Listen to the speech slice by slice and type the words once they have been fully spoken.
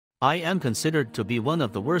I am considered to be one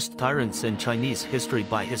of the worst tyrants in Chinese history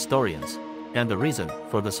by historians, and the reason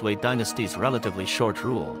for the Sui dynasty's relatively short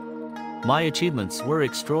rule. My achievements were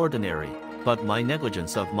extraordinary, but my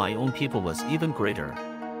negligence of my own people was even greater.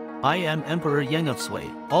 I am Emperor Yang of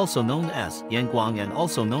Sui, also known as Yan Guang and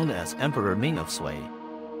also known as Emperor Ming of Sui.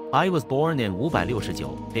 I was born in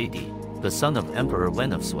 569 AD, the son of Emperor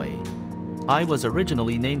Wen of Sui. I was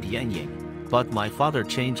originally named Yan Ying, but my father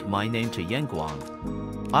changed my name to Yan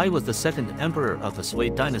Guang. I was the second emperor of the Sui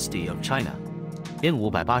dynasty of China. In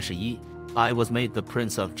 581, I was made the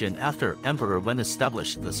Prince of Jin after Emperor Wen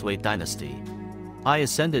established the Sui dynasty. I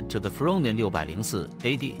ascended to the throne in 604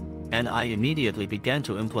 AD, and I immediately began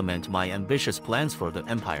to implement my ambitious plans for the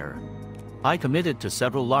empire. I committed to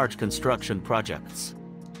several large construction projects.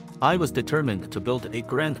 I was determined to build a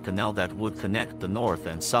Grand Canal that would connect the north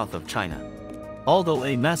and south of China. Although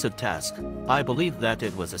a massive task, I believed that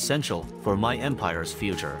it was essential for my empire's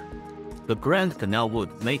future. The Grand Canal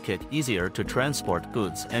would make it easier to transport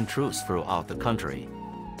goods and troops throughout the country.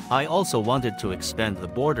 I also wanted to expand the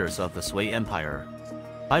borders of the Sui Empire.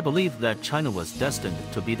 I believed that China was destined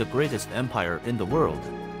to be the greatest empire in the world.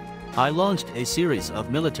 I launched a series of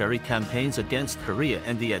military campaigns against Korea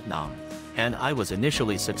and Vietnam, and I was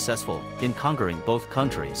initially successful in conquering both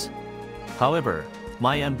countries. However,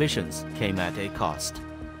 my ambitions came at a cost.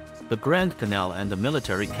 The Grand Canal and the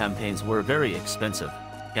military campaigns were very expensive,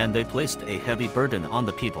 and they placed a heavy burden on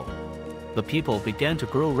the people. The people began to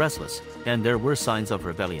grow restless, and there were signs of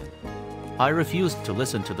rebellion. I refused to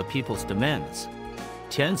listen to the people's demands.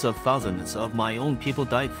 Tens of thousands of my own people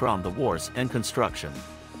died from the wars and construction.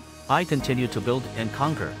 I continued to build and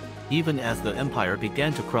conquer, even as the empire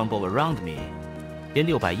began to crumble around me. In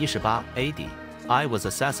 618 AD, I was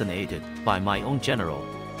assassinated by my own general.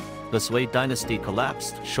 The Sui dynasty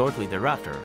collapsed shortly thereafter,